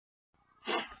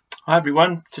Hi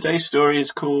everyone, today's story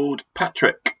is called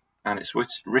Patrick and it's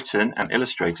written and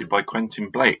illustrated by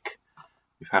Quentin Blake.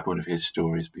 We've had one of his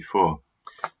stories before.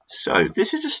 So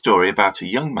this is a story about a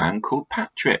young man called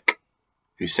Patrick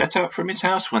who set out from his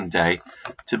house one day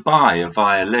to buy a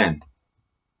violin.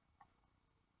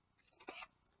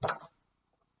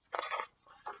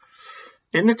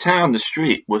 In the town, the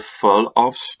street was full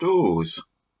of stalls.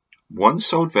 One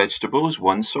sold vegetables,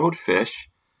 one sold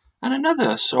fish, and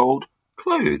another sold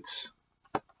clothes.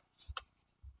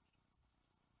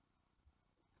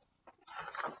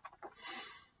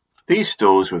 These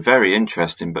stalls were very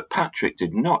interesting, but Patrick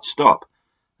did not stop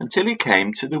until he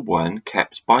came to the one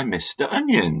kept by Mr.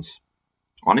 Onions.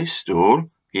 On his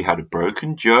stall, he had a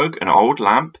broken jug, an old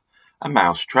lamp, a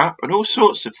mousetrap, and all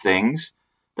sorts of things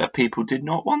that people did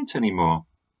not want anymore.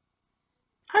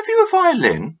 "Have you a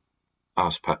violin?"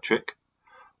 asked Patrick.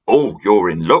 "Oh,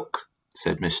 you're in luck,"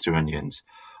 said Mr. Onions.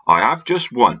 "I have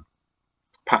just one."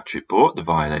 Patrick bought the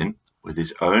violin with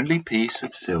his only piece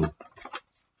of silver.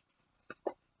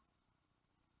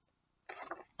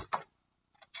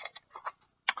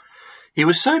 He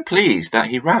was so pleased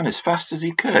that he ran as fast as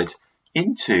he could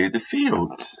into the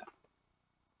fields.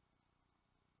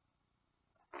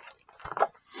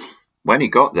 When he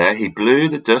got there, he blew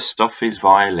the dust off his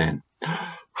violin.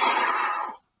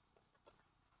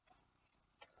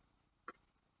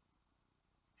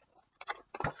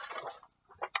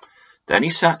 Then he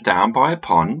sat down by a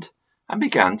pond and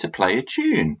began to play a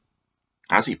tune.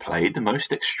 As he played, the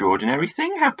most extraordinary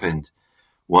thing happened.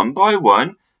 One by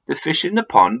one, the fish in the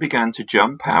pond began to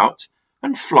jump out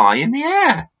and fly in the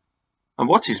air. And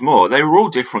what is more, they were all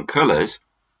different colours,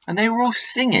 and they were all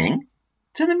singing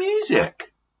to the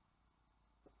music.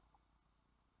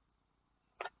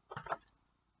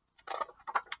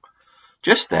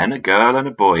 Just then, a girl and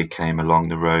a boy came along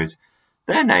the road.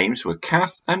 Their names were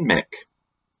Kath and Mick.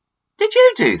 "Did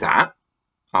you do that?"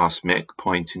 asked Mick,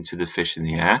 pointing to the fish in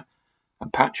the air.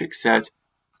 And Patrick said,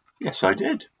 "Yes, I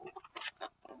did."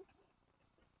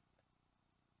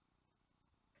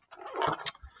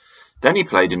 Then he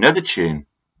played another tune,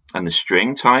 and the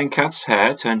string tying Kath's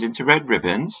hair turned into red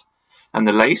ribbons, and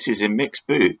the laces in Mick's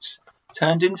boots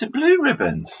turned into blue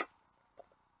ribbons.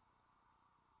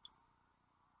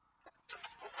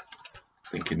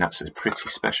 Thinking that's a pretty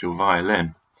special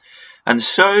violin. And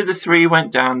so the three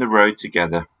went down the road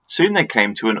together. Soon they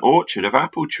came to an orchard of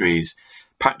apple trees.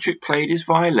 Patrick played his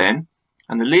violin,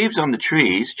 and the leaves on the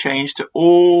trees changed to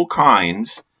all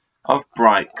kinds of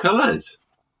bright colours.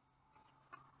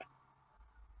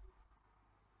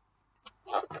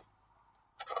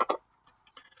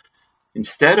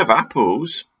 Instead of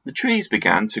apples, the trees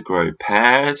began to grow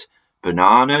pears,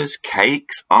 bananas,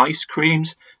 cakes, ice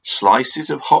creams,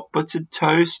 slices of hot buttered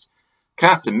toast.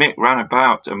 Kath and Mick ran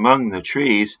about among the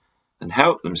trees and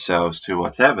helped themselves to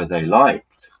whatever they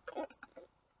liked.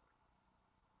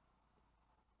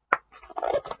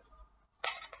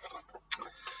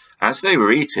 As they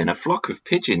were eating, a flock of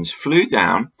pigeons flew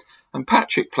down, and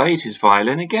Patrick played his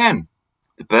violin again.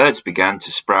 The birds began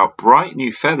to sprout bright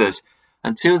new feathers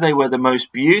until they were the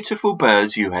most beautiful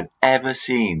birds you had ever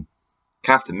seen.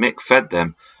 Kath and Mick fed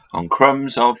them on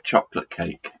crumbs of chocolate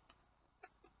cake.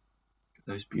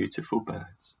 Those beautiful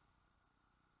birds.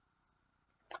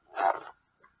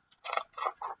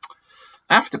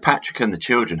 After Patrick and the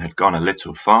children had gone a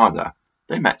little farther,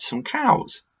 they met some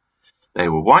cows. They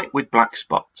were white with black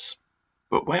spots.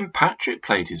 But when Patrick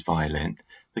played his violin,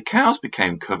 the cows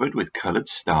became covered with coloured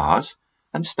stars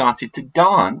and started to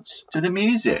dance to the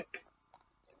music.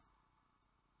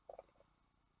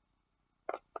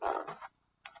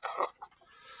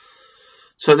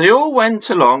 So they all went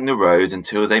along the road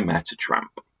until they met a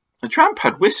tramp. The tramp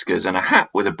had whiskers and a hat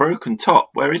with a broken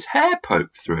top where his hair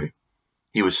poked through.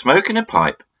 He was smoking a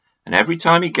pipe, and every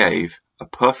time he gave, a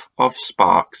puff of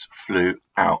sparks flew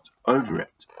out over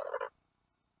it.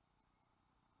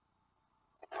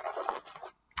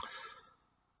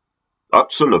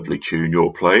 "That's a lovely tune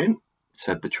you're playing,"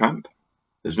 said the tramp.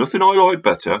 "There's nothing I like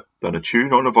better than a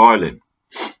tune on a violin."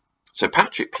 So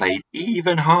Patrick played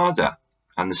even harder,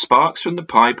 and the sparks from the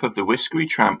pipe of the whiskery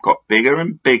tramp got bigger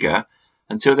and bigger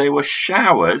until they were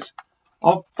showers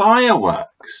of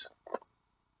fireworks.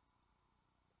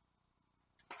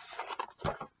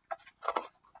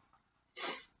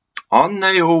 On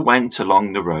they all went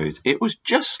along the road. It was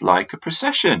just like a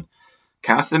procession.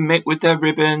 Kath and Mick with their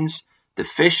ribbons, the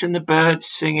fish and the birds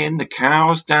singing, the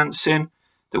cows dancing,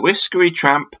 the whiskery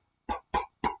tramp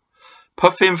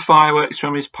puffing fireworks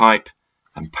from his pipe,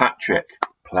 and Patrick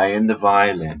playing the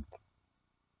violin.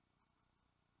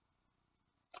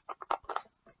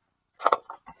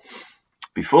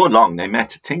 Before long they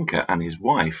met a tinker and his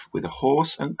wife with a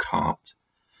horse and cart.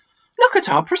 "Look at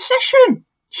our procession!"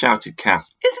 shouted Kath.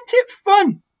 "Isn't it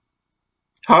fun?"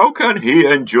 "How can he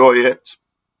enjoy it?"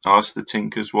 asked the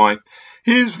tinker's wife.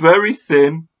 "He's very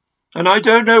thin, and I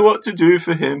don't know what to do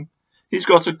for him. He's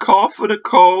got a cough and a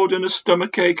cold and a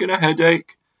stomachache and a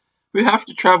headache. We have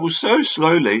to travel so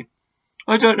slowly.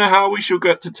 I don't know how we shall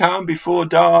get to town before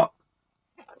dark."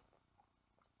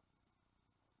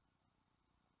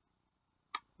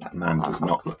 That man does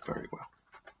not look very well.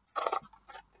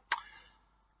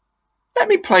 "Let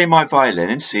me play my violin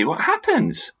and see what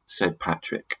happens," said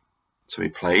Patrick. So he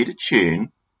played a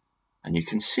tune, and you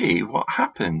can see what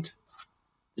happened.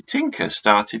 The tinker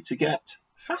started to get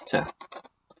fatter.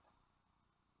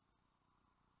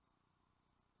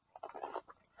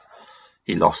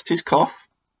 He lost his cough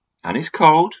and his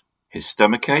cold, his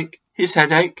stomachache, his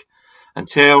headache,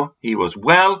 until he was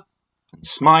well and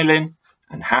smiling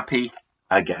and happy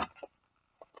again.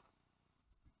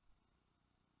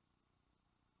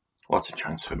 What a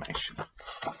transformation.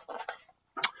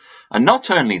 And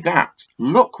not only that,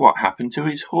 look what happened to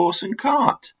his horse and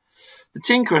cart. The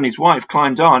tinker and his wife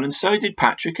climbed on, and so did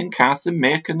Patrick and Kath and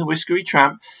Mick and the whiskery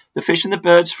tramp. The fish and the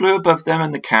birds flew above them,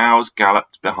 and the cows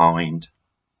galloped behind.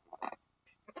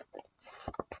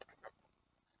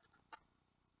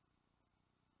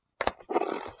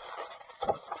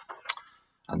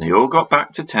 And they all got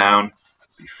back to town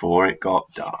before it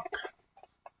got dark.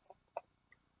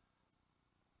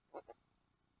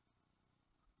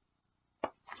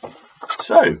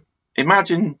 So,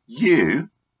 imagine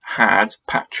you had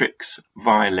Patrick's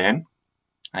violin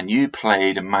and you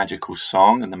played a magical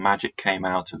song and the magic came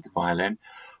out of the violin.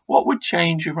 What would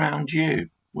change around you?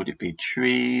 Would it be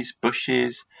trees,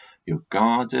 bushes, your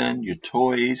garden, your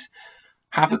toys?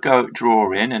 Have a go at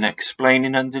drawing and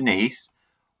explaining underneath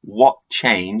what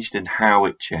changed and how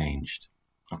it changed.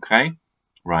 Okay?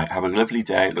 Right, have a lovely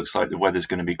day. It looks like the weather's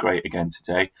going to be great again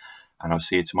today. And I'll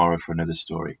see you tomorrow for another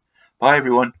story. Bye,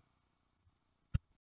 everyone.